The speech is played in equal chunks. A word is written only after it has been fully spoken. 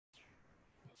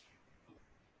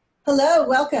Hello,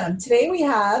 welcome. Today we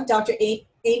have Dr.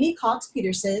 Amy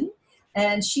Cox-Peterson,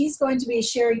 and she's going to be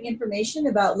sharing information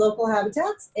about local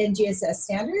habitats, NGSS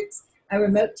standards, and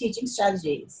remote teaching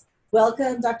strategies.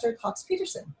 Welcome, Dr.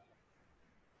 Cox-Peterson.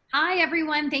 Hi,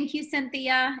 everyone. Thank you,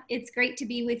 Cynthia. It's great to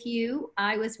be with you.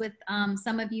 I was with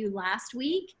some of you last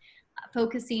week,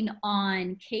 focusing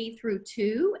on K through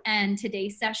 2, and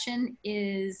today's session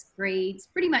is grades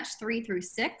pretty much 3 through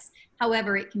 6.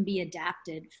 However, it can be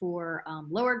adapted for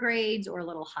lower grades or a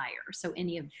little higher, so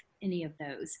any of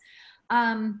those.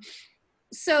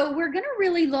 So we're going to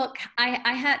really look,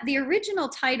 I had the original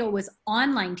title was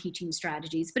online teaching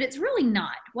strategies, but it's really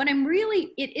not.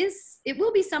 It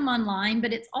will be some online,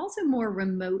 but it's also more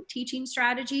remote teaching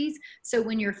strategies. So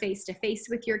when you're face to face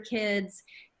with your kids,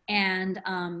 and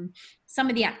some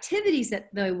of the activities that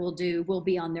they will do will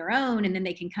be on their own, and then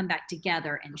they can come back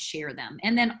together and share them.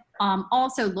 And then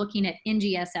also looking at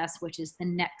NGSS, which is the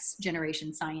next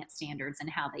generation science standards, and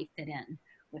how they fit in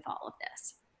with all of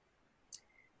this.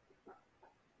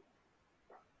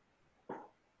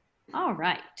 All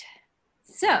right,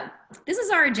 so this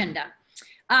is our agenda.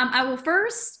 I will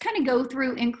first kind of go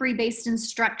through inquiry-based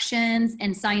instructions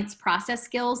and science process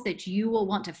skills that you will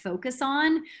want to focus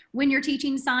on when you're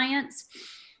teaching science.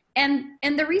 And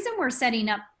the reason we're setting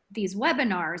up these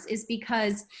webinars is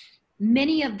because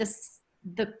many of the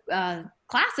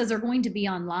classes are going to be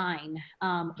online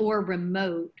or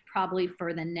remote, probably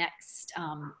for the next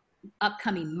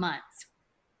upcoming months.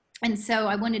 And so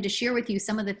I wanted to share with you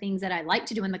some of the things that I like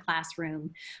to do in the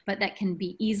classroom, but that can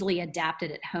be easily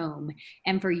adapted at home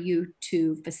and for you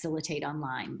to facilitate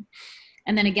online.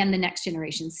 And then again, the next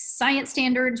generation science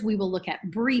standards we will look at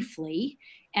briefly,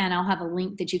 and I'll have a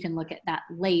link that you can look at that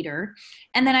later.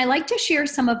 And then I like to share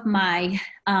some of my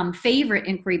favorite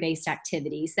inquiry-based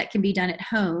activities that can be done at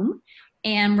home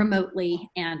and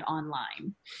remotely and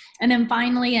online. And then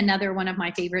finally, another one of my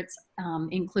favorites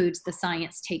includes the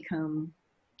science take-home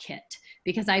kit,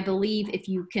 because I believe if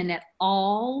you can if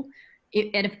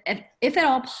at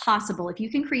all possible, if you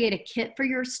can create a kit for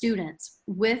your students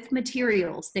with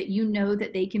materials that you know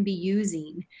that they can be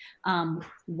using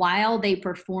while they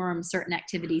perform certain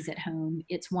activities at home,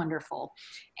 it's wonderful.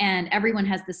 And everyone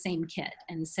has the same kit,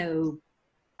 and so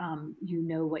you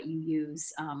know what you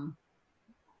use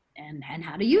and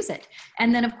how to use it.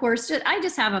 And then of course, I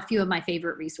just have a few of my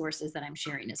favorite resources that I'm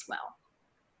sharing as well.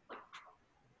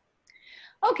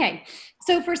 Okay,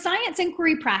 so for science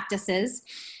inquiry practices,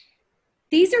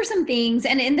 these are some things,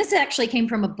 and this actually came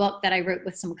from a book that I wrote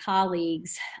with some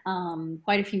colleagues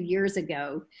quite a few years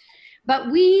ago. But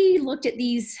we looked at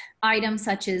these items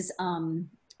such as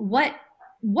what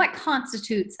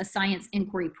constitutes a science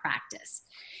inquiry practice.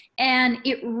 And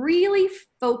it really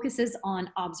focuses on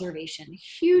observation,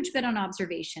 huge bit on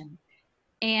observation,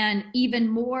 and even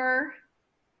more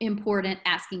important,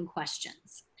 asking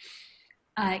questions.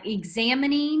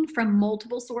 Examining from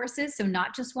multiple sources, so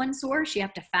not just one source. You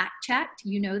have to fact check,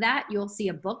 you know that. You'll see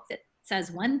a book that says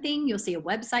one thing, you'll see a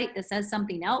website that says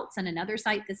something else, and another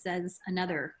site that says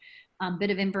another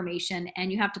bit of information,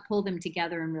 and you have to pull them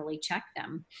together and really check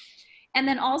them. And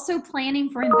then also planning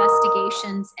for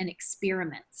investigations and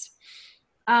experiments.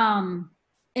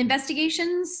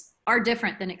 Investigations are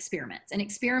different than experiments, and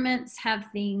experiments have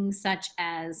things such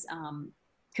as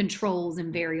controls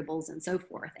and variables and so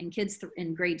forth. And kids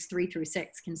in grades 3 through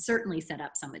 6 can certainly set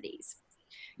up some of these.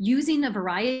 Using a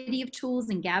variety of tools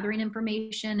and gathering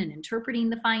information and interpreting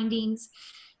the findings.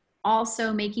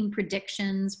 Also making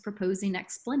predictions, proposing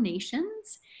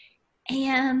explanations,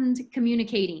 and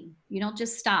communicating. You don't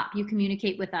just stop, you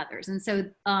communicate with others. And so,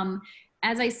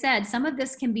 as I said, some of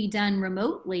this can be done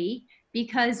remotely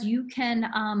because you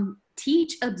can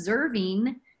teach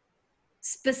observing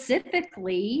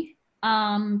specifically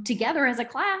together as a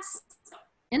class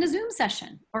in a Zoom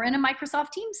session or in a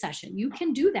Microsoft Teams session. You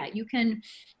can do that. You can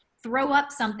throw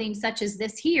up something such as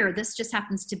this here. This just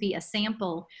happens to be a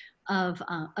sample of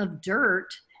dirt.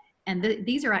 And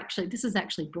this is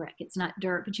actually brick. It's not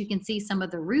dirt, but you can see some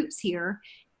of the roots here.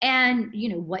 And, you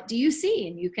know, what do you see?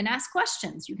 And you can ask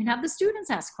questions. You can have the students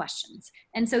ask questions.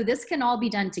 And so this can all be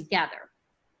done together.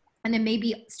 And then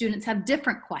maybe students have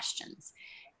different questions.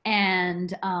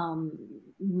 And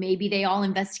maybe they all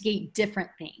investigate different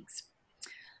things.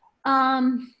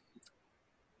 From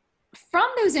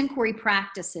those inquiry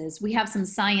practices, we have some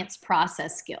science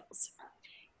process skills.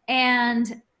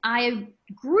 And I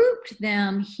grouped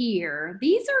them here.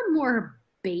 These are more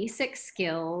basic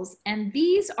skills, and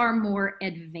these are more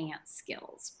advanced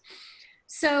skills.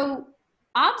 So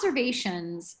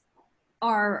observations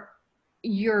are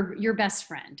your best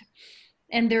friend,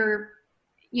 and they're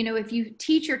you know, if you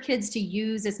teach your kids to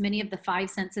use as many of the five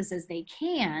senses as they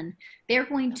can, they're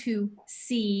going to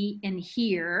see and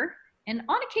hear and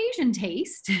on occasion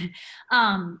taste,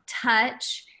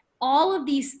 touch. All of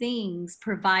these things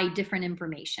provide different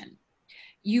information.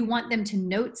 You want them to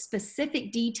note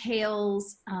specific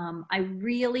details. I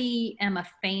really am a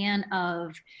fan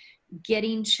of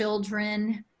getting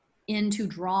children into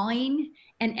drawing,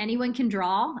 and anyone can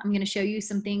draw. I'm going to show you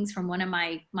some things from one of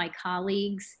my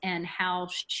colleagues and how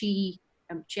she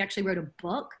actually wrote a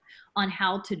book on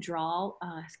how to draw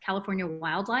California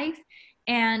wildlife.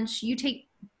 And you take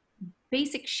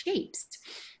basic shapes,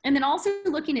 and then also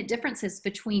looking at differences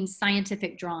between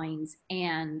scientific drawings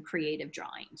and creative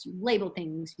drawings. You label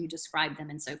things, you describe them,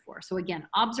 and so forth. So again,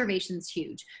 observation's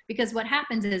huge, because what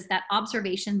happens is that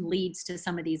observation leads to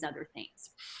some of these other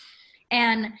things.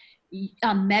 And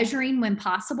measuring when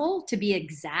possible to be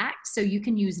exact, so you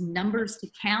can use numbers to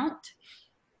count.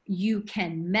 You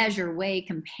can measure, weigh,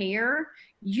 compare.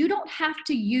 You don't have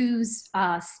to use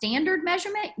standard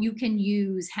measurement. You can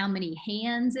use how many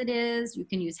hands it is. You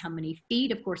can use how many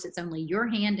feet. Of course, it's only your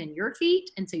hand and your feet,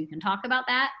 and so you can talk about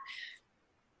that.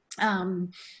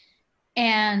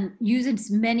 And use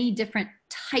as many different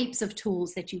types of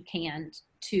tools that you can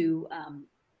to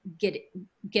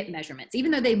get measurements.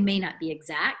 Even though they may not be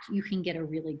exact, you can get a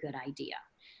really good idea.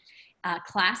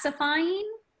 Classifying,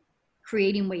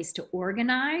 creating ways to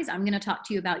organize. I'm going to talk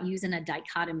to you about using a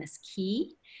dichotomous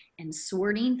key and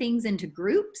sorting things into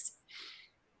groups.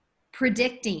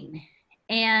 Predicting.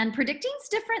 And predicting is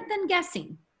different than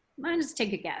guessing. I'll just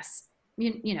take a guess.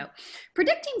 You know,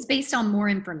 predicting is based on more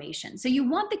information. So you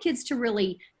want the kids to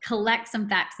really collect some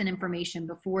facts and information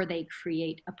before they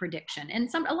create a prediction. And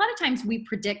a lot of times we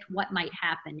predict what might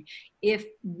happen if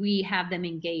we have them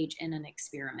engage in an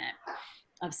experiment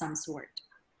of some sort.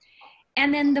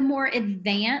 And then the more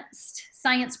advanced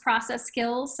science process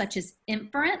skills, such as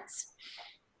inference,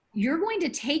 you're going to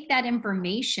take that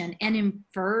information and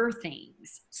infer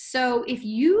things. So if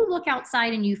you look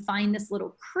outside and you find this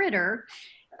little critter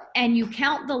and you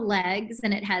count the legs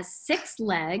and it has 6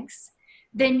 legs,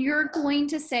 then you're going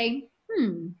to say,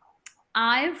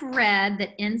 I've read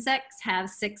that insects have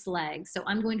 6 legs, so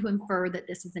I'm going to infer that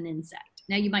this is an insect.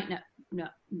 Now you might not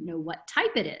know what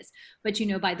type it is, but you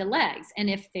know by the legs. And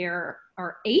if there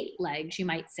are 8 legs, you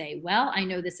might say, well, I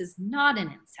know this is not an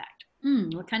insect.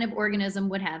 What kind of organism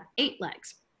would have 8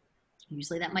 legs?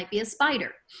 Usually that might be a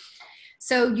spider.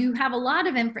 So you have a lot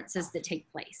of inferences that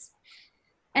take place.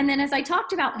 And then as I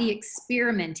talked about the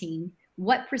experimenting,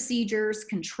 what procedures,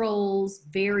 controls,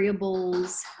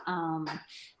 variables,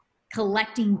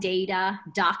 collecting data,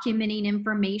 documenting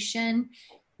information,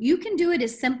 you can do it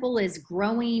as simple as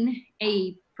growing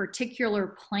a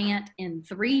particular plant in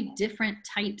 3 different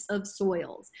types of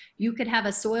soils. You could have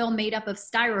a soil made up of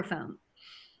styrofoam.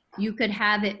 You could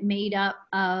have it made up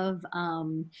of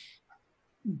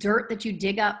dirt that you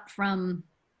dig up from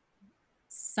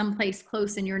someplace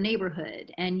close in your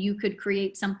neighborhood, and you could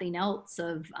create something else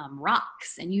of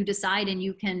rocks, and you decide and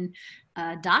you can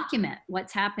document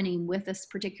what's happening with this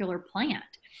particular plant.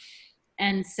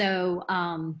 And so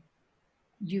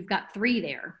you've got 3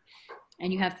 there,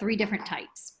 and you have 3 different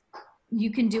types.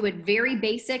 You can do it very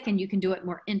basic, and you can do it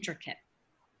more intricate.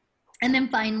 And then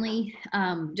finally,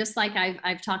 just like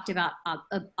I've talked about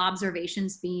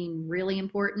observations being really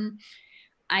important,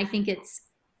 I think it's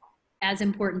as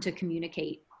important to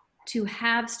communicate, to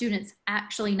have students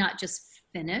actually not just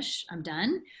finish, I'm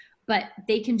done, but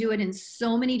they can do it in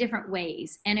so many different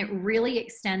ways. And it really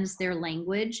extends their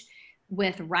language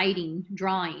with writing,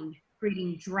 drawing,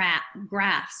 creating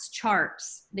graphs,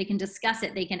 charts. They can discuss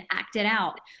it, they can act it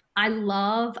out. I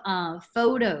love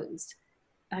photos,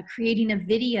 creating a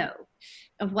video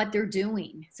of what they're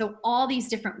doing. So all these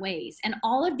different ways, and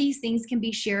all of these things can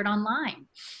be shared online.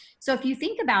 So if you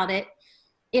think about it,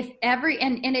 if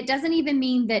and it doesn't even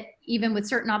mean that even with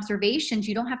certain observations,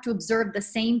 you don't have to observe the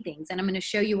same things. And I'm going to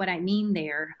show you what I mean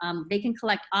there. They can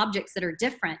collect objects that are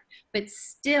different, but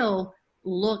still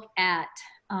look at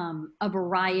a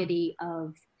variety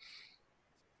of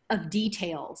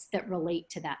details that relate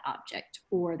to that object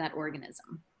or that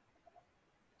organism.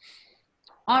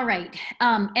 All right.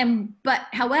 But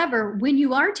however, when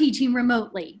you are teaching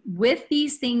remotely with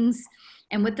these things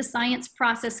and with the science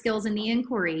process skills and the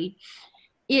inquiry,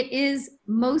 it is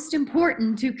most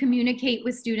important to communicate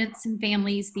with students and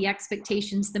families the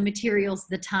expectations, the materials,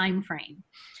 the time frame.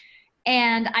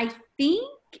 And I think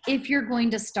if you're going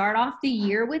to start off the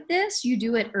year with this, you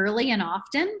do it early and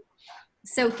often.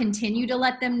 So continue to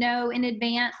let them know in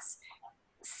advance.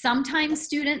 Sometimes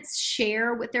students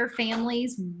share with their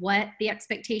families what the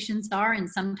expectations are, and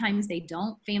sometimes they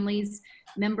don't. Families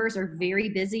members are very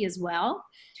busy as well.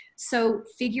 So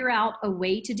figure out a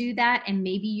way to do that, and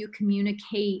maybe you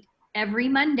communicate every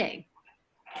Monday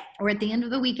or at the end of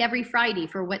the week every Friday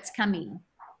for what's coming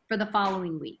for the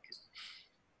following week.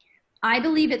 I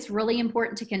believe it's really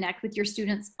important to connect with your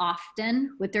students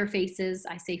often with their faces.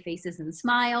 I say faces and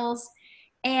smiles,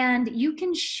 and you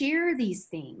can share these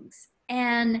things.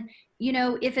 And, you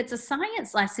know, if it's a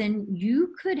science lesson,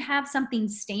 you could have something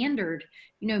standard.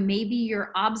 You know, maybe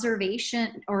your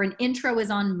observation or an intro is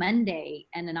on Monday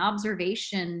and an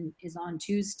observation is on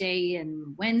Tuesday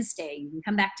and Wednesday. You can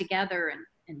come back together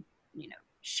and you know,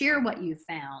 share what you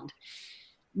found,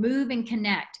 move and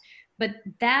connect. But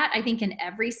that, I think, in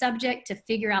every subject, to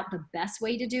figure out the best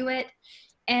way to do it,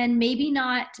 and maybe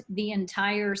not the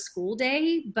entire school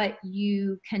day, but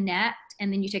you connect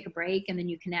and then you take a break and then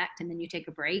you connect and then you take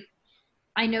a break.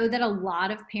 I know that a lot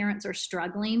of parents are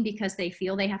struggling because they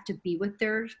feel they have to be with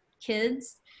their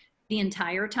kids the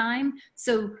entire time.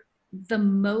 So the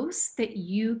most that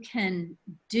you can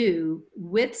do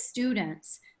with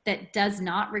students that does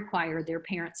not require their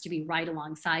parents to be right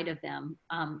alongside of them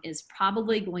is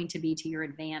probably going to be to your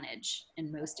advantage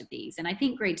in most of these. And I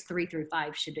think grades 3 through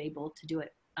 5 should be able to do it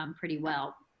pretty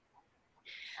well.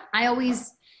 I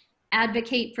always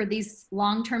advocate for these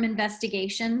long-term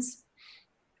investigations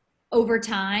over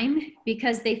time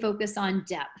because they focus on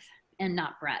depth and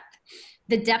not breadth.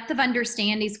 The depth of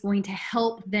understanding is going to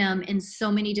help them in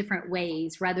so many different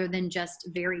ways rather than just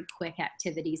very quick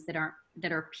activities that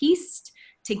are pieced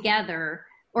together,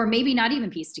 or maybe not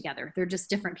even pieced together. They're just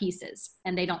different pieces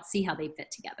and they don't see how they fit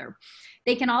together.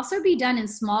 They can also be done in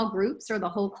small groups or the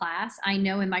whole class. I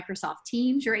know in Microsoft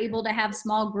Teams, you're able to have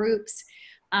small groups.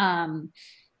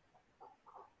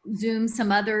 Zoom,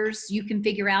 some others, you can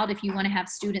figure out if you want to have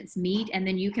students meet and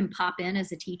then you can pop in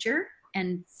as a teacher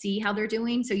and see how they're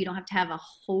doing, so you don't have to have a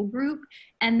whole group,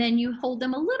 and then you hold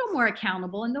them a little more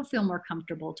accountable and they'll feel more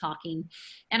comfortable talking.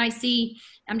 And I see,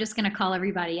 I'm just going to call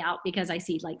everybody out because I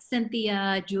see like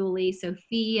Cynthia, Julie,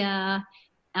 Sophia,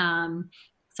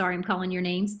 sorry, I'm calling your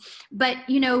names, but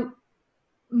you know,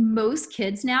 most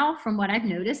kids now, from what I've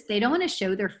noticed, they don't want to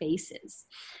show their faces,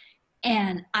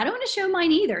 and I don't want to show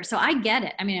mine either. So I get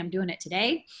it. I mean, I'm doing it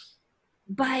today.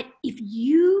 But if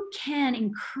you can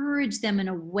encourage them in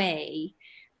a way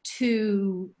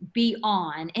to be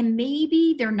on, and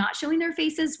maybe they're not showing their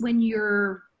faces when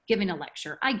you're giving a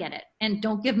lecture, I get it. And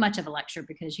don't give much of a lecture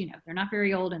because, you know, they're not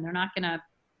very old and they're not going to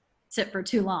sit for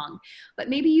too long. But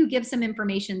maybe you give some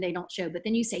information they don't show, but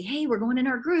then you say, hey, we're going in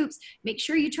our groups. Make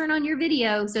sure you turn on your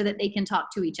video so that they can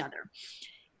talk to each other.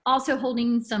 Also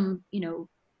holding some, you know,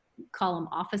 call them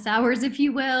office hours, if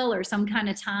you will, or some kind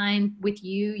of time with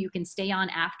you. You can stay on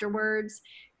afterwards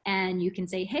and you can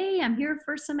say, hey, I'm here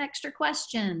for some extra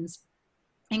questions.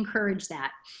 Encourage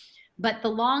that. But the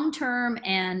long-term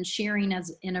and sharing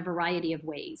as in a variety of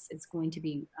ways is going to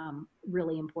be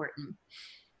really important.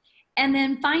 And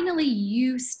then finally,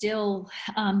 you still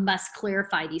must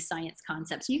clarify these science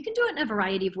concepts. You can do it in a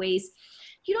variety of ways.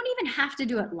 You don't even have to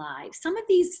do it live. Some of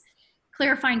these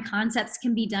clarifying concepts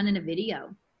can be done in a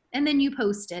video, and then you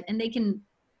post it and they can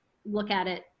look at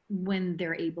it when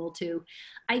they're able to.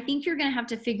 I think you're going to have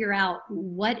to figure out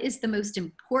what is the most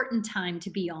important time to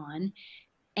be on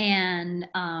and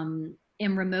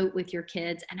remote with your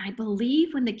kids. And I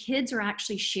believe when the kids are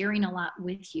actually sharing a lot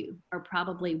with you are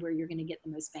probably where you're going to get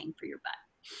the most bang for your buck.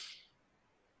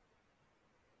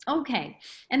 Okay,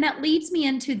 and that leads me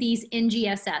into these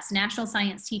NGSS, National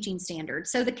Science Teaching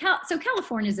Standards. So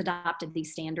California's adopted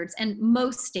these standards, and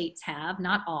most states have,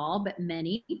 not all, but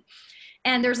many.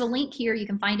 And there's a link here, you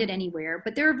can find it anywhere,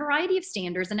 but there are a variety of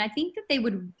standards, and I think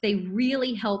that they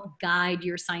really help guide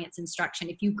your science instruction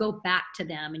if you go back to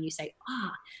them and you say,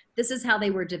 this is how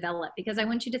they were developed, because I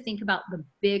want you to think about the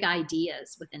big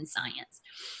ideas within science.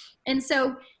 And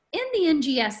so in the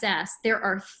NGSS, there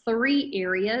are 3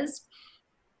 areas.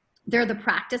 There are the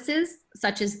practices,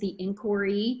 such as the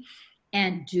inquiry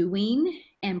and doing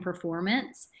and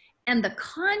performance, and the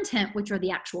content, which are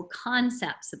the actual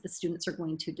concepts that the students are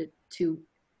going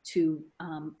to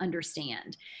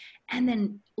understand. And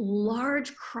then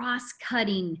large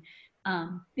cross-cutting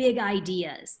big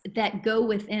ideas that go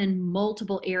within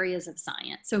multiple areas of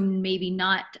science. So maybe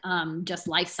not just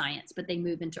life science, but they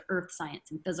move into earth science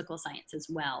and physical science as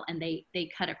well, and they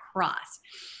cut across.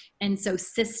 And so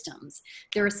systems,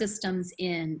 there are systems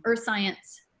in earth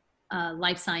science,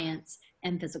 life science,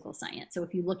 and physical science. So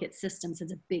if you look at systems,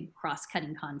 it's a big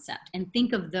cross-cutting concept, and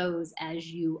think of those as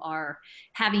you are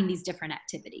having these different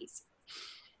activities.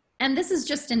 And this is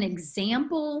just an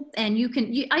example, and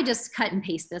I just cut and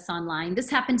paste this online. This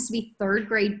happens to be 3rd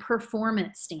grade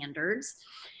performance standards.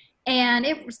 And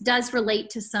it does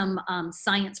relate to some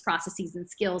science processes and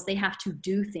skills. They have to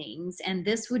do things, and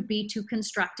this would be to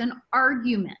construct an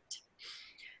argument.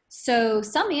 So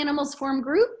some animals form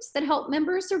groups that help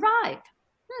members survive.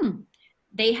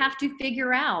 They have to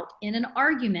figure out in an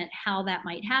argument how that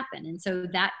might happen. And so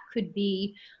that could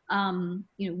be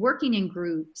working in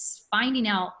groups, finding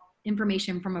out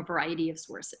information from a variety of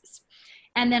sources.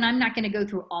 And then I'm not going to go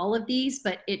through all of these,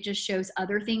 but it just shows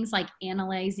other things like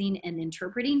analyzing and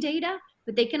interpreting data,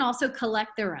 but they can also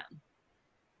collect their own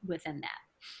within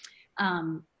that.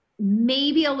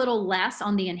 Maybe a little less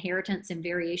on the inheritance and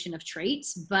variation of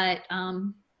traits, but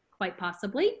quite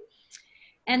possibly.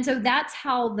 And so that's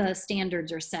how the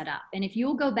standards are set up. And if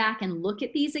you'll go back and look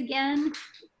at these again,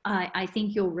 I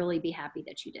think you'll really be happy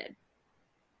that you did.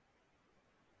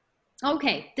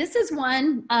 Okay, this is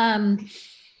one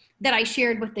that I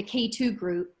shared with the K2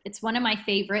 group. It's one of my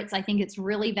favorites. I think it's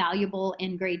really valuable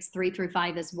in grades 3 through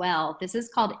 5 as well. This is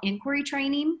called inquiry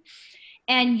training.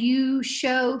 And you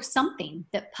show something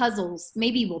that puzzles,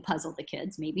 maybe will puzzle the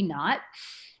kids, maybe not.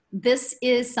 This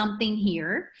is something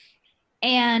here.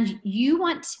 And you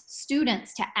want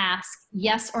students to ask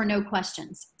yes or no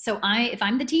questions. So if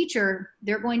I'm the teacher,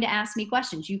 they're going to ask me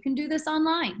questions. You can do this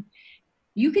online.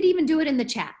 You could even do it in the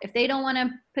chat. If they don't want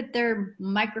to put their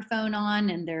microphone on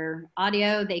and their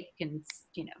audio, they can,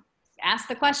 ask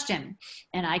the question.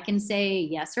 And I can say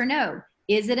yes or no.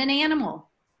 Is it an animal?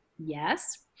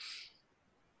 Yes.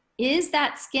 Is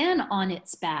that skin on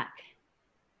its back?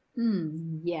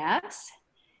 Yes.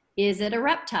 Is it a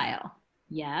reptile?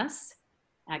 Yes.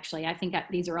 Actually, I think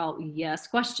these are all yes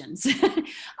questions.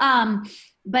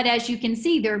 But as you can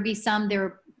see, there'll be some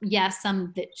yes,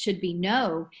 some that should be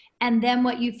no. And then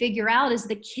what you figure out is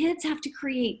the kids have to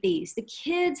create these. The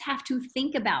kids have to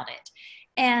think about it.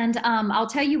 And I'll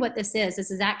tell you what this is. This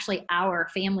is actually our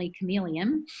family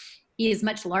chameleon. He is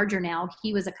much larger now.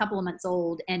 He was a couple of months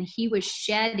old, and he was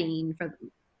shedding for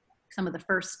some of the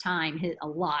first time a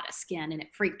lot of skin, and it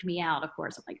freaked me out, of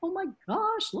course. I'm like, oh my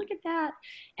gosh, look at that.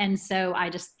 And so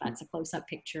that's a close-up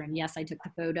picture. And yes, I took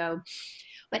the photo.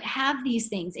 But have these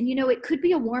things. And it could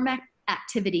be a warm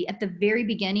activity at the very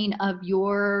beginning of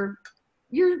your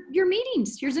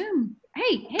meetings, your Zoom.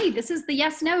 Hey, this is the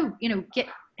yes, no,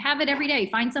 have it every day.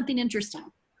 Find something interesting.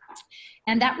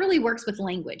 And that really works with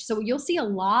language. So you'll see a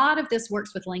lot of this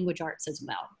works with language arts as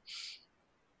well.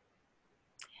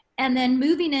 And then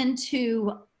moving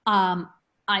into,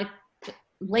 I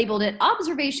labeled it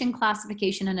observation,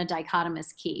 classification, and a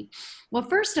dichotomous key. Well,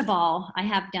 first of all, I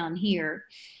have down here,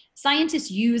 scientists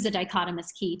use a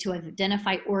dichotomous key to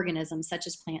identify organisms such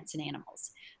as plants and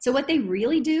animals. So what they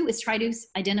really do is try to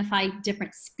identify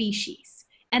different species.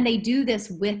 And they do this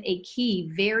with a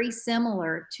key very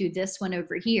similar to this one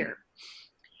over here.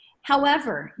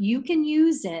 However, you can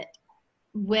use it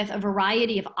with a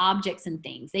variety of objects and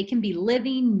things. They can be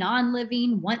living,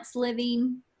 non-living, once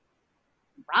living,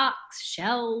 rocks,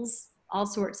 shells, all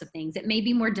sorts of things. It may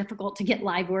be more difficult to get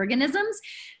live organisms.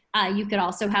 You could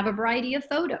also have a variety of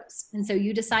photos. And so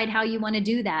you decide how you want to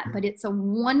do that. But it's a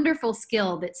wonderful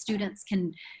skill that students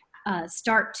can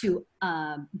start to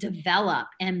develop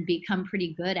and become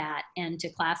pretty good at, and to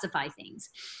classify things.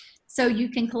 So you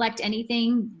can collect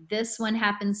anything. This one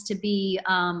happens to be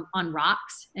on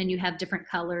rocks, and you have different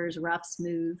colors: rough,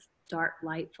 smooth, dark,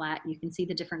 light, flat. You can see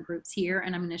the different groups here,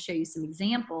 and I'm going to show you some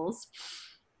examples.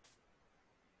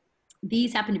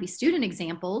 These happen to be student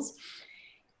examples.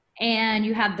 And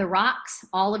you have the rocks.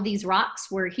 All of these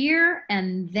rocks were here,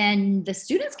 and then the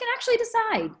students can actually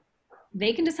decide.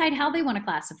 They can decide how they want to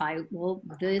classify. Well,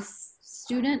 this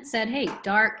student said, hey,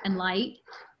 dark and light,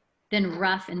 then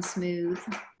rough and smooth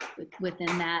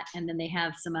within that, and then they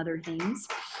have some other things.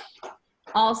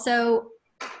 Also,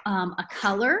 a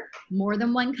color, more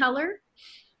than one color,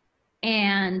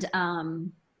 and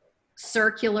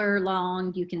circular,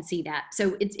 long, you can see that.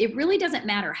 So it really doesn't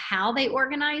matter how they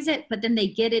organize it, but then they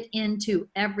get it into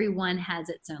everyone has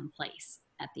its own place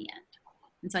at the end.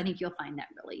 And so I think you'll find that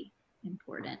really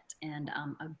important and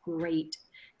a great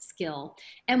skill,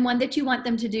 and one that you want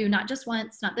them to do not just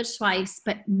once, not just twice,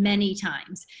 but many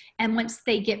times. And once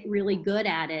they get really good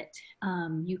at it,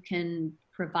 you can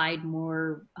provide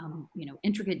more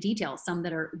intricate details, some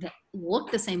that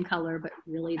look the same color, but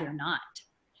really they're not.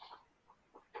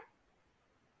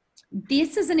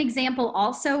 This is an example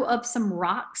also of some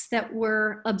rocks that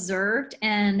were observed,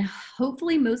 and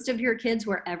hopefully most of your kids,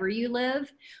 wherever you live,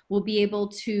 will be able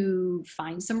to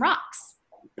find some rocks.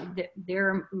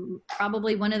 They're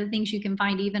probably one of the things you can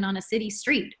find even on a city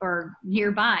street or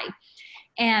nearby.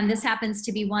 And this happens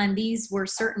to be one. These were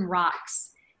certain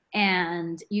rocks,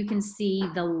 and you can see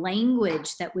the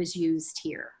language that was used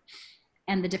here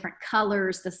and the different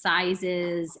colors, the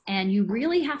sizes, and you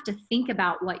really have to think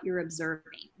about what you're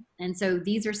observing. And so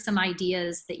these are some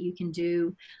ideas that you can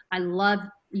do. I love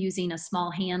using a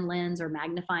small hand lens or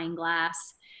magnifying glass.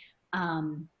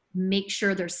 Make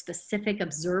sure there's specific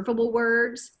observable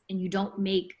words and you don't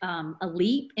make a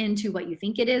leap into what you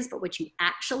think it is, but what you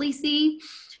actually see.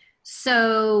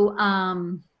 So,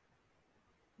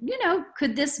 you know,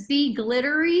 could this be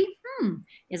glittery?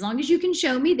 As long as you can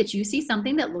show me that you see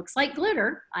something that looks like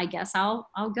glitter, I guess I'll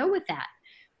go with that.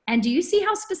 And do you see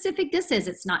how specific this is?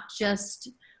 It's not just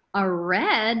a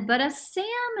red, but a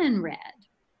salmon red.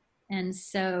 And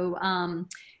so,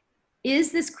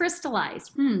 is this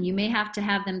crystallized? You may have to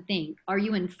have them think, are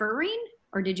you inferring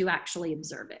or did you actually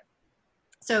observe it?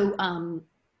 So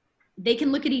they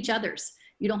can look at each other's.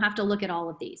 You don't have to look at all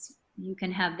of these. You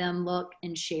can have them look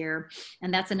and share.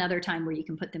 And that's another time where you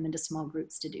can put them into small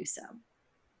groups to do so.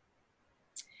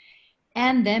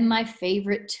 And then my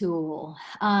favorite tool.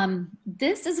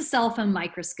 This is a cell phone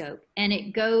microscope, and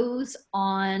it goes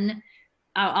on.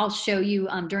 I'll show you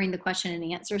during the question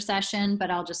and answer session, but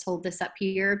I'll just hold this up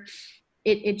here.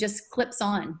 It just clips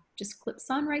on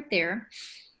right there.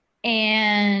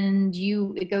 And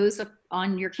it goes up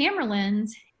on your camera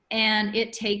lens, and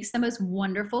it takes the most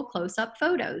wonderful close-up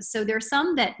photos. So there's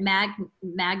some that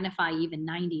magnify even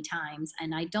 90 times,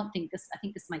 and I think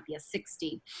this might be a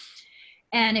 60.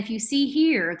 And if you see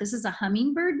here, this is a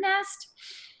hummingbird nest.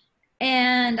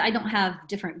 And I don't have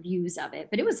different views of it,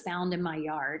 but it was found in my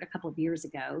yard a couple of years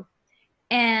ago.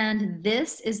 And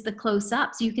this is the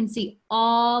close-up. So you can see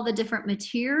all the different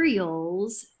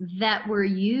materials that were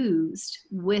used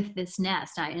with this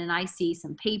nest. And I see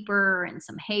some paper and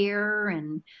some hair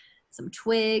and some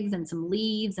twigs and some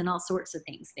leaves and all sorts of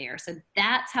things there. So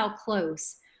that's how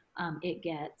close it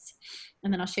gets.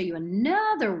 And then I'll show you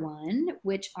another one,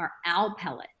 which are owl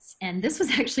pellets. And this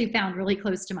was actually found really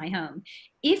close to my home.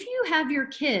 If you have your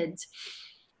kids,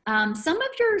 some of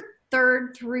your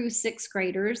 3rd through 6th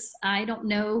graders, I don't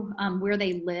know where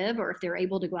they live or if they're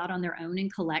able to go out on their own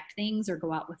and collect things or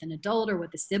go out with an adult or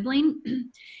with a sibling,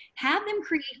 have them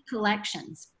create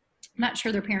collections. I'm not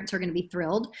sure their parents are going to be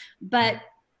thrilled, but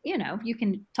you know, you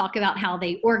can talk about how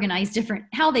they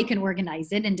can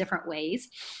organize it in different ways.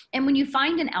 And when you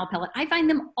find an owl pellet, I find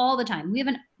them all the time. We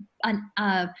have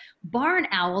a barn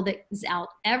owl that is out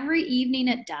every evening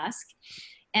at dusk.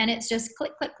 And it's just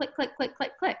click, click, click, click, click,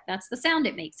 click, click. That's the sound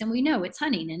it makes. And we know it's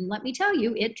hunting. And let me tell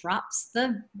you, it drops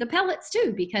the pellets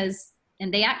too,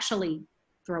 and they actually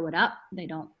throw it up. They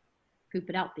don't poop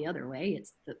it out the other way.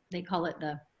 They call it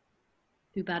the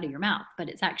poop out of your mouth, but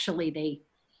it's actually they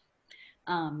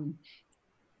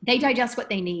digest what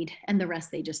they need and the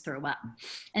rest they just throw up.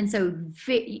 And so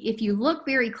if you look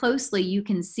very closely, you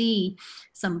can see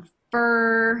some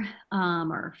fur,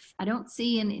 or I don't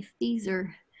see any, if these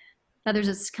are feathers,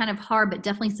 it's kind of hard, but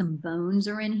definitely some bones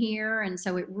are in here. And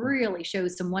so it really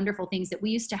shows some wonderful things that we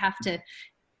used to have to,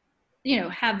 you know,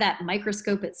 have that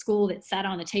microscope at school that sat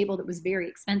on a table that was very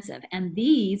expensive. And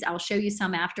these, I'll show you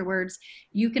some afterwards.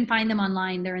 You can find them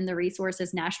online. They're in the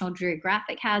resources. National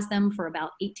Geographic has them for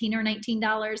about $18 or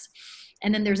 $19.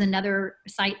 And then there's another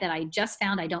site that I just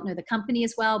found. I don't know the company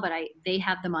as well, but they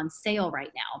have them on sale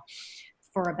right now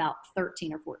for about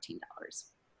 $13 or $14.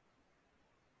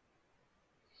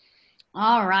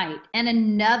 All right, and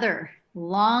another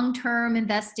long-term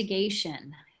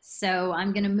investigation. So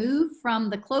I'm going to move from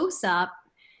the close-up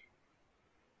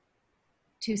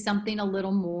to something a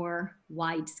little more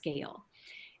wide scale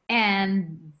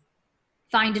and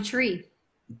find a tree,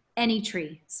 any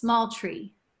tree, small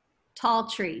tree, tall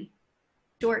tree,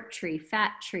 short tree,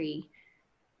 fat tree,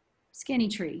 skinny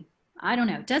tree. I don't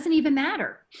know. It doesn't even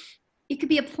matter. It could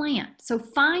be a plant. So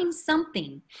find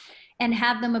something and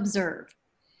have them observe.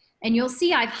 And you'll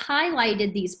see I've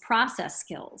highlighted these process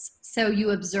skills. So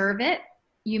you observe it,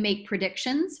 you make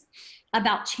predictions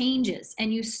about changes,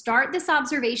 and you start this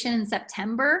observation in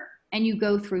September and you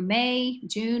go through May,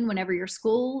 June, whenever your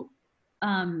school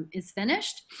is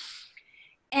finished.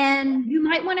 And you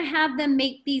might want to have them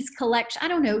make these collections, I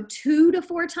don't know, 2 to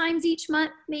 4 times each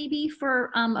month, maybe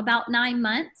for about 9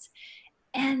 months.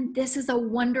 And this is a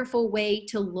wonderful way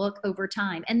to look over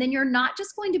time. And then you're not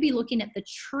just going to be looking at the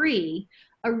tree.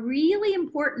 A really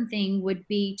important thing would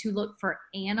be to look for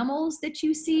animals that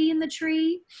you see in the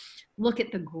tree. Look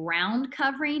at the ground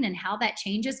covering and how that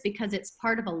changes, because it's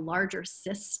part of a larger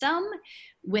system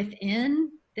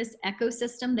within this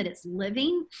ecosystem that it's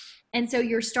living. And so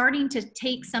you're starting to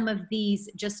take some of these,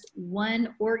 just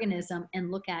one organism, and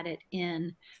look at it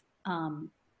in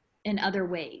in other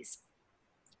ways.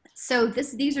 So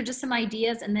these are just some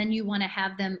ideas, and then you want to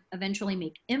have them eventually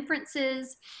make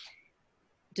inferences,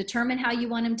 determine how you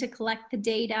want them to collect the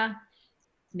data,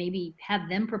 maybe have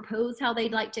them propose how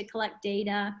they'd like to collect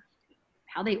data,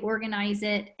 how they organize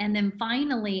it, and then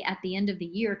finally at the end of the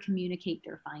year communicate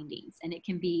their findings. And it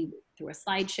can be through a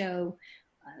slideshow,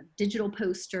 a digital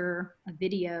poster, a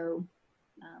video,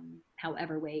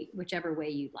 whichever way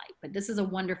you like. But this is a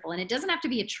wonderful, and it doesn't have to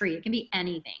be a tree, it can be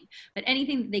anything, but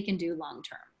anything that they can do long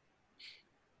term.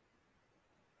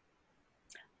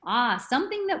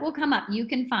 Something that will come up you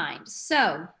can find.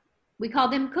 So we call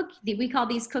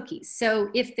these cookies. So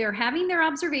if they're having their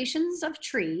observations of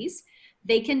trees,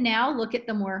 they can now look at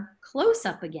the more close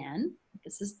up again.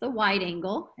 This is the wide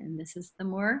angle, and this is the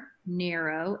more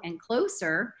narrow and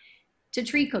closer to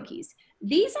tree cookies.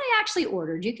 These I actually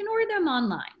ordered. You can order them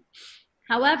online.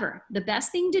 However, the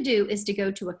best thing to do is to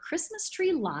go to a Christmas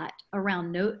tree lot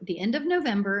around the end of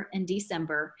November and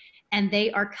December, and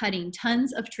they are cutting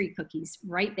tons of tree cookies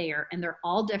right there, and they're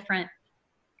all different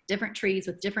trees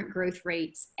with different growth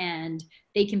rates, and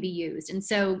they can be used. And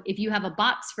so if you have a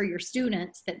box for your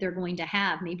students that they're going to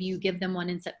have, maybe you give them one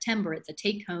in September, it's a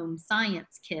take-home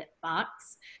science kit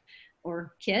box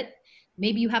or kit.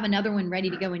 Maybe you have another one ready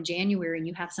to go in January and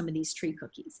you have some of these tree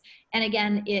cookies. And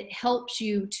again, it helps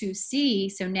you to see,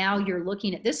 so now you're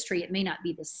looking at this tree, it may not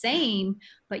be the same,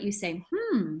 but you say,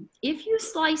 if you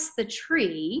slice the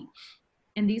tree,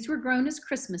 and these were grown as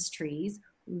Christmas trees,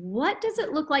 what does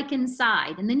it look like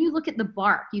inside? And then you look at the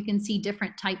bark, you can see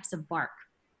different types of bark.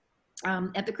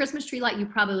 At the Christmas tree light, you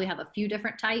probably have a few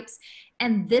different types.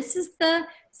 And this is the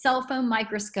cell phone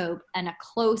microscope and a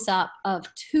close-up of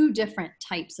 2 different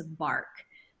types of bark.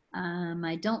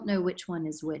 I don't know which one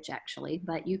is which actually,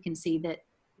 but you can see that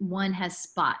one has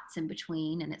spots in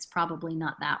between, and it's probably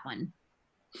not that one.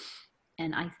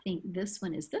 And I think this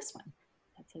one is this one.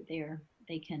 That's it there.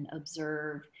 They can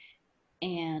observe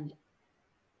and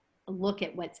look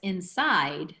at what's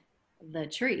inside the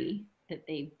tree that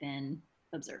they've been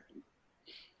observing.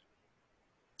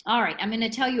 All right, I'm going to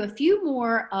tell you a few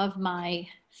more of my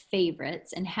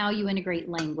favorites and how you integrate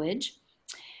language.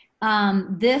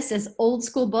 This is old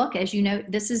school book. As you know,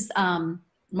 this is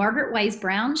Margaret Wise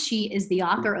Brown. She is the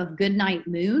author of Goodnight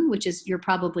Moon, which is you're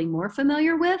probably more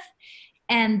familiar with.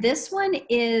 And this one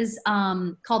is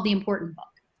called The Important Book.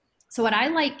 So what I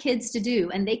like kids to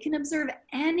do, and they can observe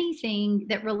anything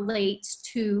that relates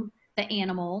to the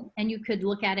animal, and you could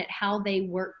look at it how they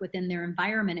work within their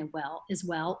environment as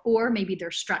well, or maybe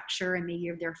their structure and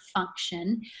maybe their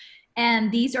function.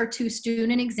 And these are 2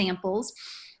 student examples.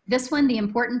 This one, The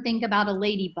Important Thing About a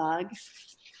Ladybug,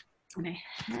 and I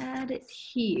had it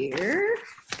here.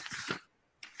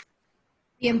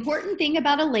 The important thing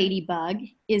about a ladybug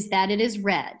is that it is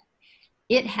red.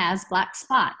 It has black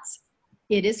spots.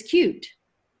 It is cute.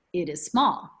 It is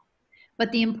small.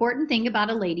 But the important thing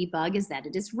about a ladybug is that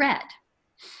it is red.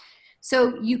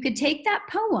 So you could take that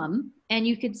poem and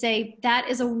you could say, that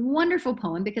is a wonderful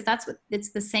poem, because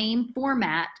it's the same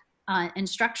format and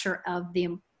structure of The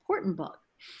Important Book.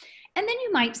 And then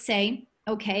you might say,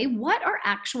 okay, what are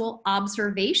actual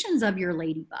observations of your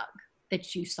ladybug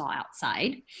that you saw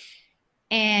outside?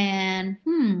 And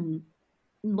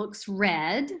looks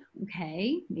red.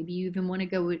 Okay, maybe you even want to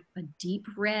go with a deep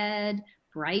red,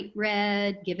 bright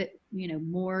red, give it,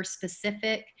 more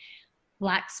specific.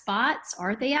 Black spots,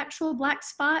 are they actual black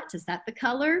spots? Is that the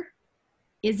color?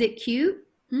 Is it cute?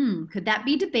 Could that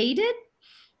be debated?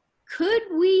 Could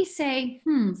we say,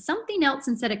 something else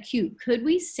instead of cute? Could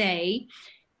we say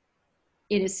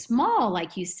it is small,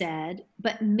 like you said,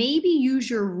 but maybe use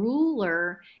your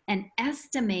ruler and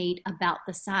estimate about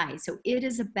the size. So it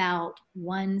is about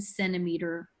 1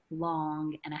 centimeter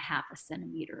long and 1/2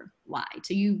 centimeter wide.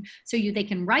 So they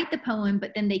can write the poem,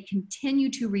 but then they continue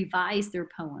to revise their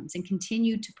poems and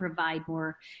continue to provide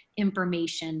more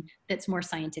information that's more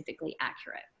scientifically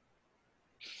accurate.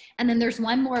 And then there's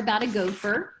one more about a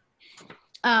gopher.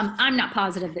 I'm not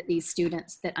positive that these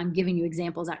students that I'm giving you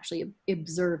examples actually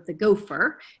observe the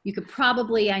gopher. You could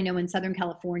probably, I know in Southern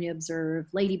California, observe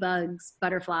ladybugs,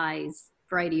 butterflies,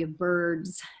 variety of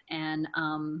birds, and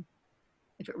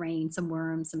if it rains, some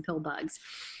worms, some pill bugs.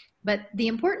 But the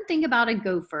important thing about a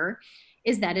gopher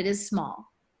is that it is small.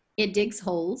 It digs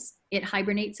holes, it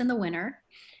hibernates in the winter,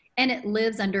 and it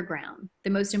lives underground.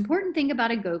 The most important thing about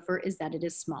a gopher is that it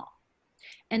is small.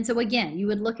 And so again, you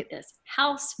would look at this.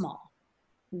 How small?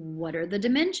 What are the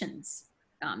dimensions?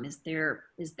 Is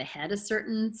the head a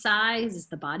certain size? Is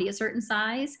the body a certain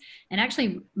size? And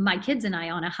actually, my kids and I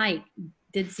on a hike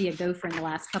did see a gopher in the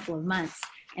last couple of months,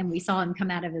 and we saw him come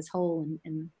out of his hole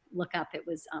and look up. It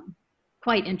was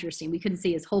quite interesting. We couldn't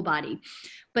see his whole body.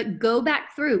 But go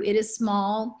back through. It is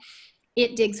small.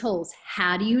 It digs holes.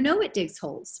 How do you know it digs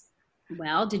holes?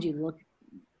 Well, did you look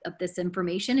up this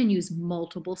information and use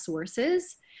multiple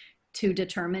sources to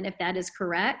determine if that is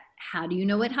correct? How do you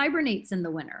know it hibernates in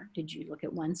the winter? Did you look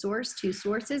at one source, two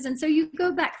sources? And so you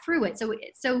go back through it.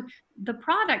 So the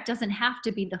product doesn't have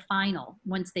to be the final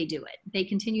once they do it. They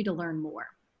continue to learn more.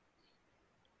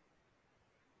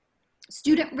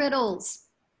 Student riddles.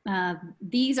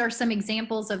 These are some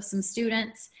examples of some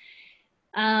students.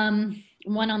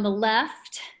 One on the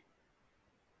left,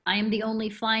 I am the only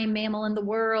flying mammal in the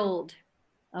world.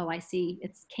 Oh, I see,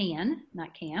 it's can,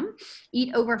 not cam.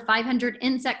 Eat over 500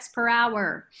 insects per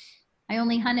hour. I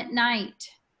only hunt at night.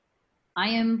 I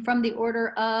am from the order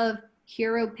of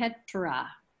Chiroptera.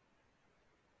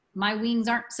 My wings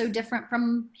aren't so different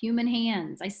from human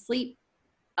hands. I sleep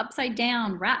upside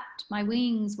down, wrapped. My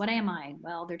wings, what am I?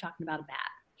 Well, they're talking about a bat.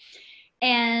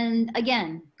 And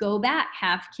again, go back,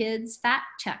 have kids fact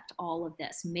checked all of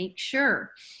this. Make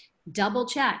sure, double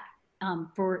check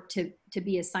to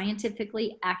be as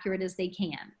scientifically accurate as they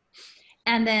can.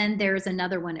 And then there's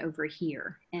another one over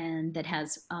here, and that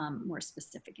has more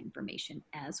specific information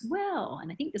as well.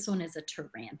 And I think this one is a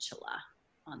tarantula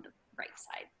on the right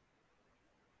side.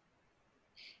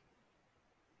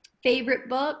 Favorite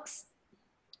books,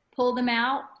 pull them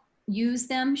out, use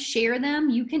them, share them.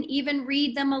 You can even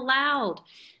read them aloud.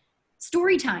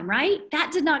 Story time, right?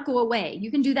 That did not go away.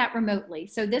 You can do that remotely.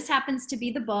 So this happens to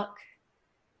be the book,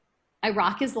 I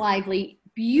Rock is Lively.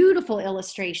 Beautiful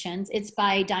illustrations. It's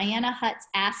by Diana Hutz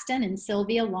Aston and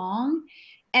Sylvia Long.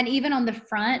 And even on the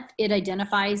front, it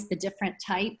identifies the different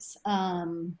types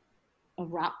of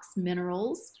rocks,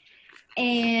 minerals.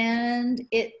 And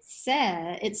it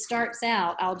starts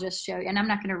out, I'll just show you, and I'm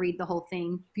not going to read the whole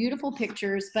thing. Beautiful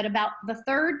pictures, but about the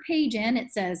third page in,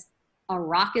 it says, a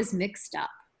rock is mixed up.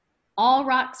 All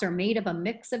rocks are made of a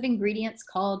mix of ingredients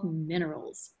called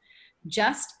minerals.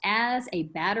 Just as a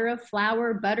batter of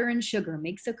flour, butter, and sugar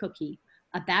makes a cookie,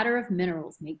 a batter of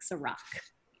minerals makes a rock.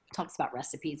 Talks about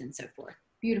recipes and so forth.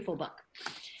 Beautiful book.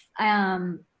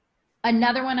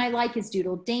 Another one I like is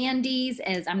Doodle Dandies,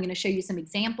 as I'm going to show you some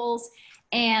examples,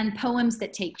 and poems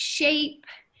that take shape.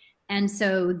 And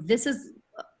so this is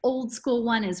an old school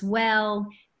one as well,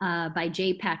 by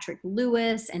J. Patrick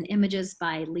Lewis, and images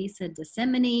by Lisa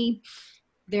DeSimone.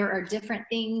 There are different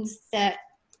things that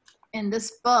in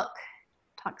this book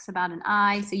talks about an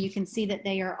eye, so you can see that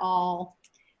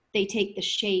they take the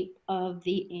shape of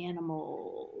the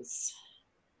animals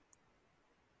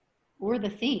or the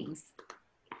things.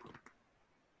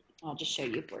 I'll just show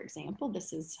you, for example,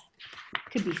 this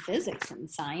could be physics and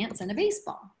science and a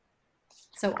baseball.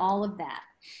 So all of that.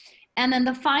 And then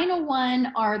the final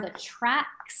one are the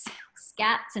tracks,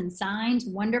 scats and signs.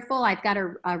 Wonderful. I've got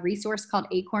a resource called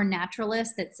Acorn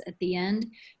Naturalist that's at the end.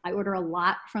 I order a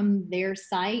lot from their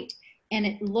site, and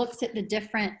it looks at the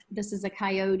different, this is a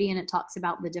coyote, and it talks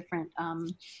about the different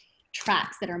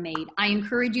tracks that are made. I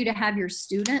encourage you to have your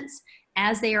students,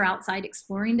 as they are outside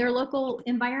exploring their local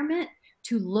environment,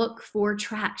 to look for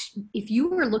tracks. If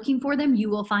you are looking for them, you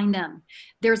will find them.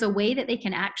 There's a way that they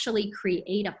can actually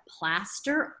create a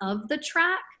plaster of the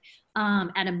track,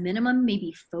 at a minimum,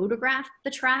 maybe photograph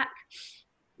the track,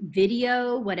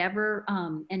 video, whatever,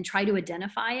 and try to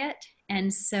identify it.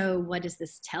 And so what does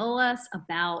this tell us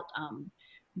about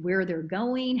where they're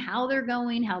going, how they're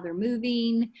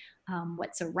moving,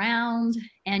 what's around?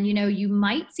 And you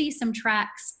might see some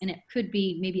tracks, and it could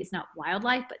be, maybe it's not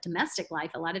wildlife, but domestic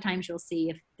life. A lot of times you'll see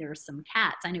if there's some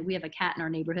cats. I know we have a cat in our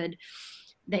neighborhood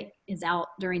that is out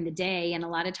during the day, and a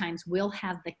lot of times we'll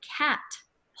have the cat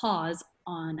paws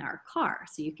on our car.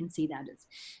 So you can see that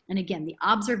and again, the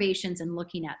observations and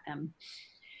looking at them,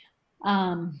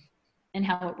 and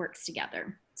how it works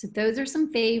together. So those are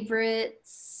some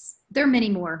favorites. There are many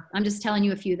more. I'm just telling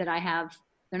you a few that I have.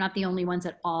 They're not the only ones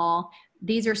at all.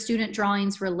 These are student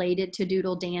drawings related to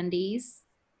Doodle Dandies.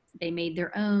 They made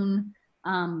their own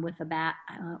with a bat.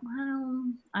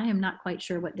 Well, I am not quite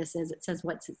sure what this is. It says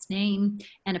what's its name,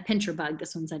 and a pincher bug.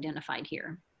 This one's identified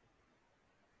here.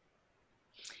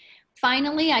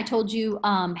 Finally, I told you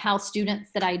how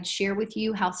students, that I'd share with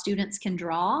you how students can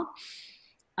draw.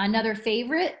 Another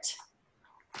favorite,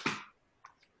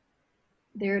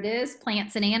 there it is,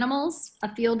 Plants and Animals,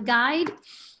 a field guide.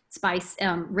 It's by,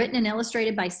 written and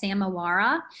illustrated by Sam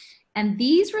Awara. And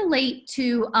these relate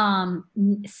to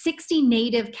 60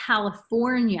 native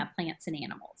California plants and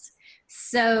animals.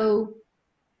 So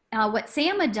what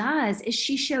Sama does is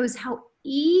she shows how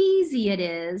easy it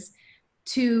is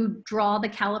to draw the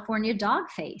California dog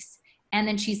face. And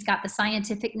then she's got the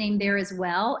scientific name there as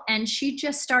well. And she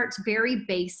just starts very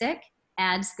basic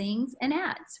adds things and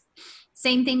adds.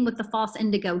 Same thing with the false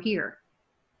indigo here.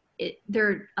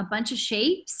 They're a bunch of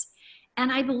shapes,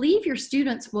 and I believe your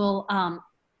students will,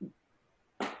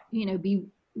 be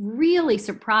really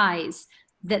surprised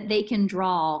that they can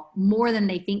draw more than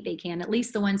they think they can. At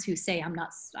least the ones who say,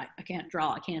 I can't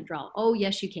draw. Oh,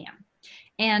 yes, you can.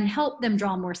 And help them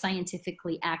draw more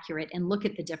scientifically accurate and look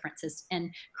at the differences.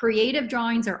 And creative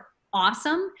drawings are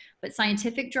awesome, but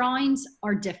scientific drawings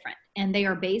are different, and they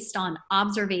are based on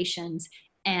observations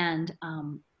and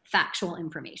factual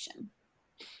information.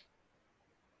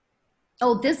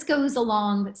 Oh, this goes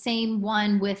along the same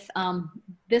one with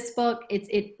this book.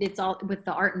 It's all with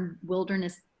the Art and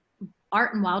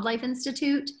Wildlife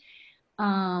Institute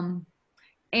and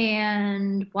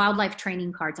wildlife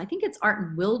training cards. I think it's Art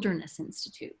and Wilderness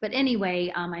Institute. But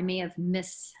anyway, I may have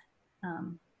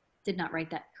did not write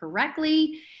that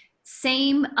correctly.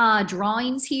 Same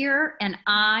drawings here, and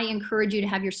I encourage you to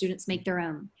have your students make their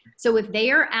own. So if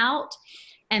they are out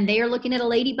and they are looking at a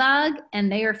ladybug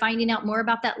and they are finding out more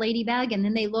about that ladybug, and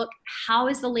then they look, how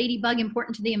is the ladybug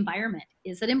important to the environment?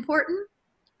 Is it important?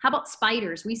 How about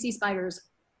spiders? We see spiders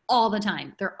all the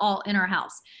time. They're all in our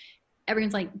house.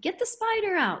 Everyone's like, get the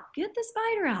spider out, get the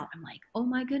spider out. I'm like, oh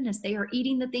my goodness, they are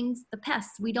eating the things, the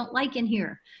pests we don't like in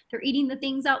here. They're eating the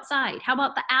things outside. How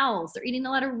about the owls? They're eating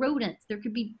a lot of rodents. There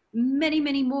could be many,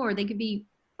 many more. They could be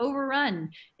overrun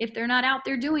if they're not out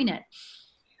there doing it.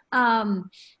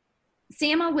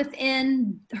 Sama,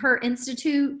 within her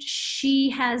institute, she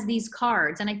has these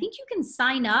cards, and I think you can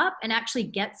sign up and actually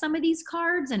get some of these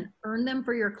cards and earn them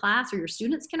for your class, or your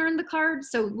students can earn the cards.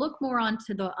 So look more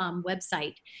onto the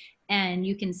website and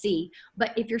you can see.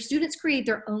 But if your students create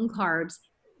their own cards,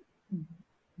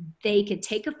 they could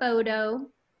take a photo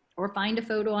or find a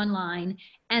photo online,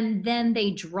 and then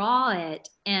they draw it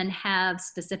and have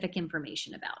specific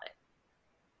information about it.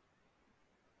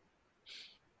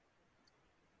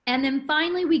 And then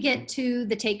finally, we get to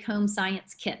the take-home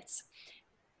science kits.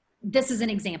 This is an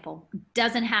example.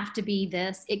 Doesn't have to be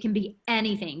this. It can be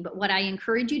anything. But what I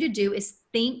encourage you to do is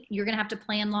think. You're going to have to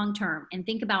plan long-term and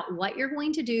think about what you're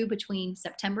going to do between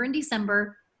September and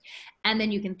December. And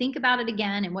then you can think about it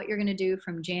again and what you're going to do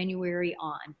from January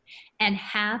on, and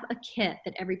have a kit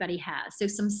that everybody has. So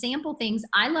some sample things.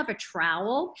 I love a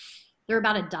trowel. They're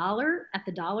about $1 at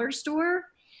the dollar store.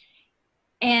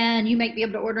 And you might be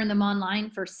able to order them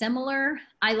online for similar.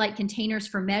 I like containers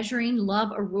for measuring,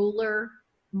 love a ruler,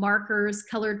 markers,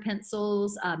 colored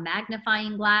pencils,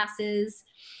 magnifying glasses,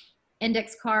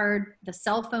 index card, the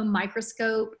cell phone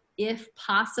microscope, if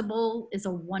possible, is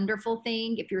a wonderful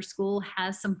thing if your school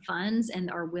has some funds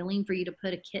and are willing for you to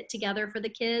put a kit together for the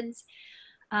kids.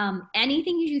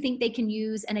 Anything you think they can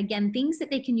use, and again, things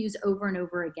that they can use over and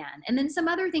over again. And then some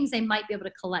other things they might be able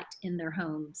to collect in their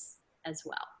homes as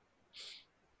well.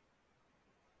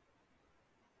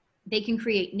 They can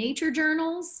create nature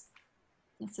journals.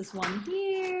 This is one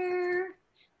here.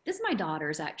 This is my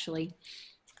daughter's actually.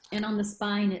 And on the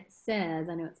spine it says,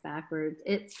 I know it's backwards,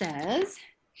 it says,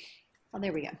 oh,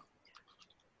 there we go.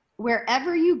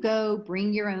 Wherever you go,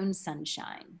 bring your own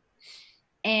sunshine.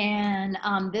 And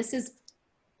this is,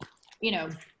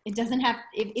 it doesn't have,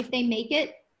 if they make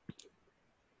it,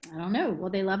 I don't know, will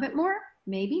they love it more?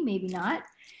 Maybe, maybe not.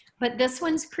 But this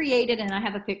one's created, and I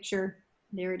have a picture.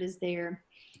 There it is there.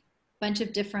 Bunch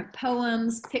of different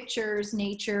poems, pictures,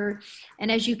 nature.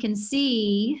 And as you can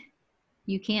see,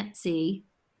 you can't see.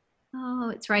 Oh,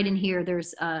 it's right in here.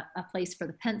 There's a place for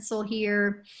the pencil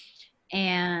here.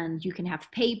 And you can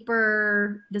have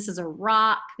paper. This is a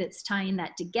rock that's tying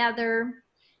that together.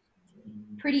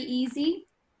 Pretty easy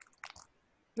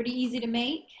to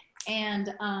make,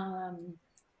 and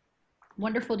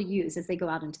wonderful to use as they go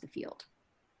out into the field.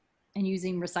 And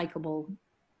using recyclable,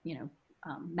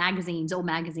 magazines, old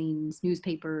magazines,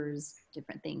 newspapers,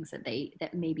 different things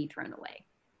that may be thrown away.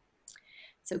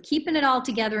 So keeping it all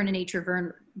together in a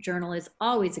nature journal is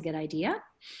always a good idea.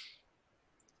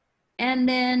 And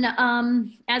then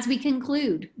as we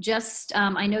conclude,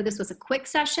 I know this was a quick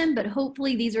session, but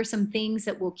hopefully these are some things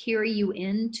that will carry you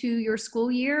into your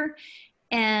school year,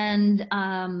 and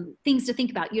things to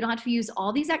think about. You don't have to use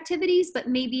all these activities, but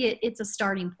maybe it's a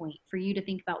starting point for you to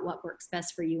think about what works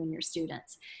best for you and your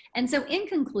students. And so in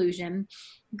conclusion,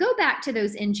 go back to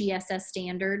those NGSS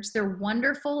standards. They're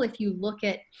wonderful if you look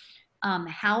at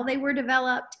how they were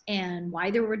developed and why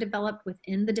they were developed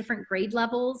within the different grade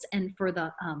levels and for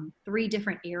the 3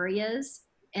 different areas,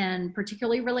 and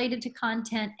particularly related to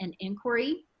content and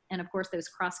inquiry, and of course those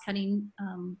cross-cutting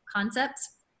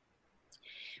concepts.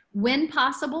 When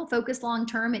possible, focus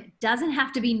long-term. It doesn't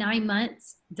have to be 9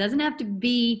 months. It doesn't have to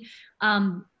be,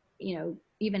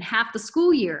 even half the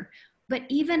school year. but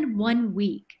even 1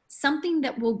 week, something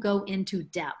that will go into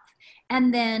depth.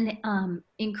 And then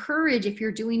encourage, if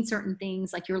you're doing certain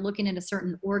things, like you're looking at a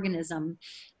certain organism,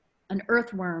 an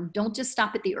earthworm, don't just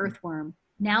stop at the earthworm.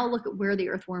 Now look at where the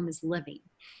earthworm is living.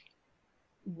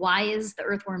 Why is the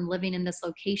earthworm living in this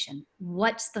location?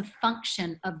 What's the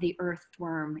function of the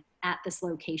earthworm at this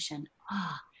location?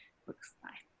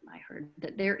 I heard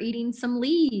that they're eating some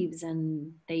leaves,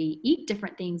 and they eat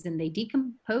different things, and they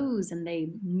decompose, and they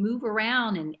move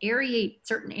around and aerate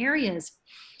certain areas.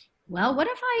 Well, what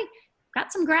if I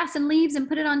got some grass and leaves and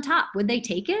put it on top? Would they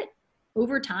take it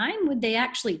over time? Would they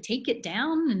actually take it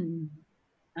down and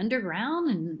underground?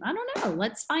 And I don't know.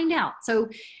 Let's find out. So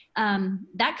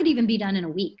that could even be done in a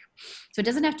week. So it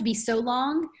doesn't have to be so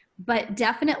long, but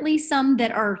definitely some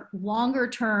that are longer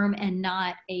term and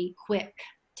not a quick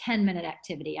 10-minute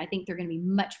activity. I think they're going to be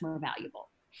much more valuable.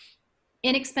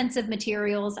 Inexpensive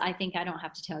materials, I think I don't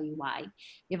have to tell you why.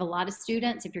 You have a lot of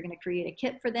students, if you're going to create a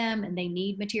kit for them and they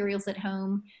need materials at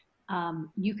home,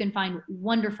 you can find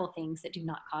wonderful things that do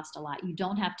not cost a lot. You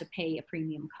don't have to pay a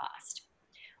premium cost.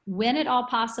 When at all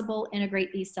possible,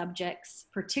 integrate these subjects,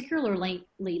 particularly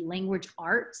language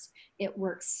arts. It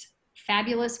works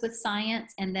fabulous with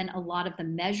science, and then a lot of the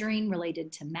measuring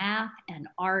related to math and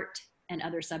art and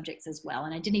other subjects as well.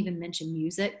 And I didn't even mention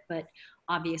music, but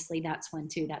obviously that's one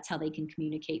too. That's how they can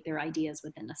communicate their ideas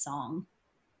within a song.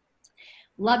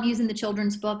 Love using the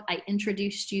children's book. I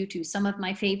introduced you to some of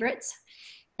my favorites.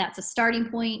 That's a starting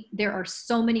point. There are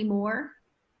so many more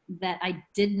that I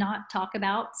did not talk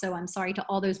about. So I'm sorry to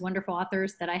all those wonderful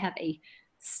authors that I have a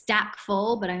stack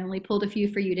full, but I only pulled a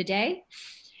few for you today.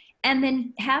 And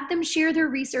then have them share their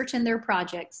research and their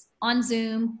projects on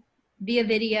Zoom, via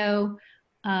video,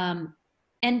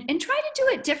 and try to do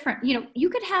it different. You know, you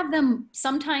could have them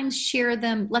sometimes share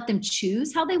them, let them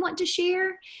choose how they want to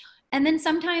share. And then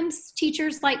sometimes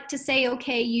teachers like to say,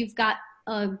 okay, you've got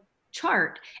a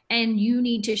chart and you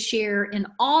need to share in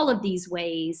all of these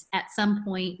ways at some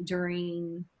point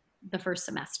during the first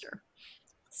semester.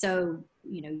 So,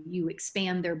 you know, you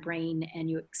expand their brain and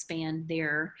you expand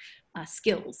their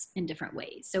skills in different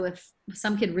ways. So if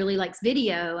some kid really likes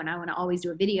video, and I want to always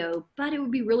do a video, but it would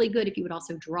be really good if you would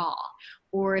also draw,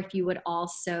 or if you would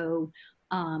also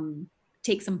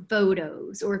take some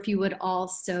photos, or if you would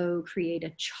also create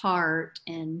a chart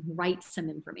and write some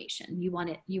information. You want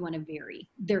to vary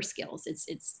their skills.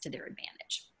 It's to their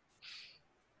advantage.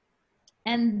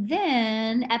 And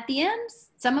then at the end,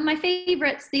 some of my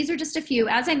favorites, these are just a few.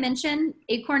 As I mentioned,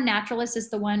 Acorn Naturalist is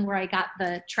the one where I got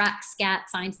the track, scat,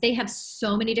 science. They have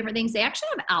so many different things. They actually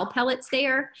have owl pellets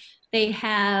there. They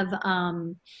have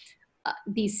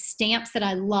these stamps that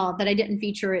I love that I didn't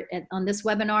feature on this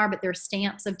webinar, but they're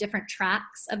stamps of different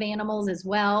tracks of animals as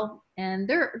well. And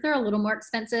they're a little more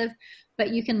expensive,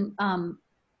 but you can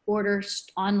order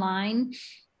online.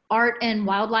 Art and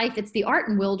Wildlife, it's the Art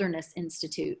and Wilderness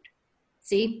Institute.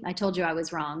 See, I told you I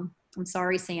was wrong. I'm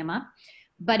sorry, Sama,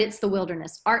 but it's the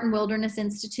Art and Wilderness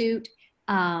Institute.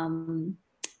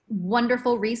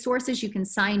 Wonderful resources. You can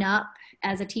sign up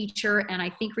as a teacher and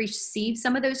I think receive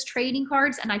some of those trading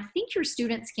cards. And I think your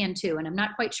students can too. And I'm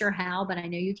not quite sure how, but I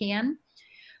know you can.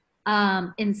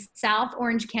 In South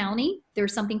Orange County,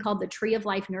 there's something called the Tree of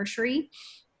Life Nursery.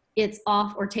 It's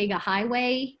off Ortega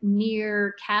Highway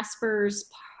near Casper's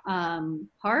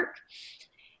Park.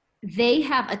 They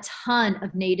have a ton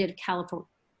of native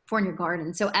California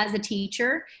gardens. So as a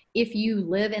teacher, if you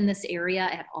live in this area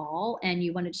at all and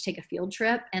you wanted to take a field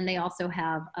trip, and they also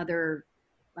have other,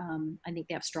 I think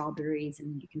they have strawberries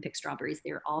and you can pick strawberries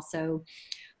there also,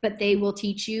 but they will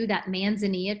teach you that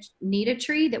manzanita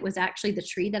tree that was actually the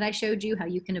tree that I showed you, how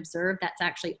you can observe, that's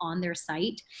actually on their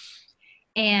site.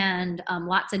 And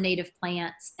lots of native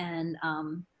plants and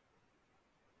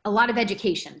a lot of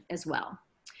education as well.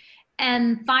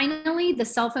 And finally, the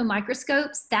cell phone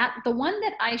microscopes, the one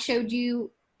that I showed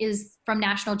you is from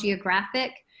National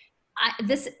Geographic.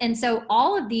 And so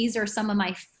all of these are some of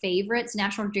my favorites.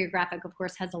 National Geographic, of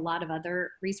course, has a lot of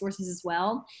other resources as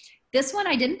well. This one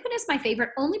I didn't put as my favorite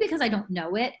only because I don't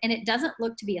know it, and it doesn't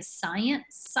look to be a science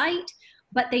site,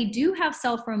 but they do have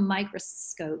cell phone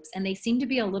microscopes, and they seem to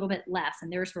be a little bit less,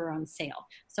 and theirs were on sale.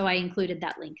 So I included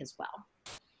that link as well.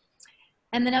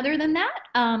 And then other than that,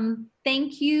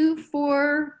 thank you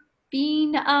for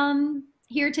being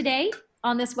here today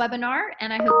on this webinar.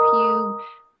 And I hope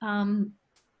you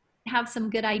have some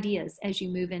good ideas as you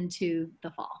move into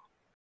the fall.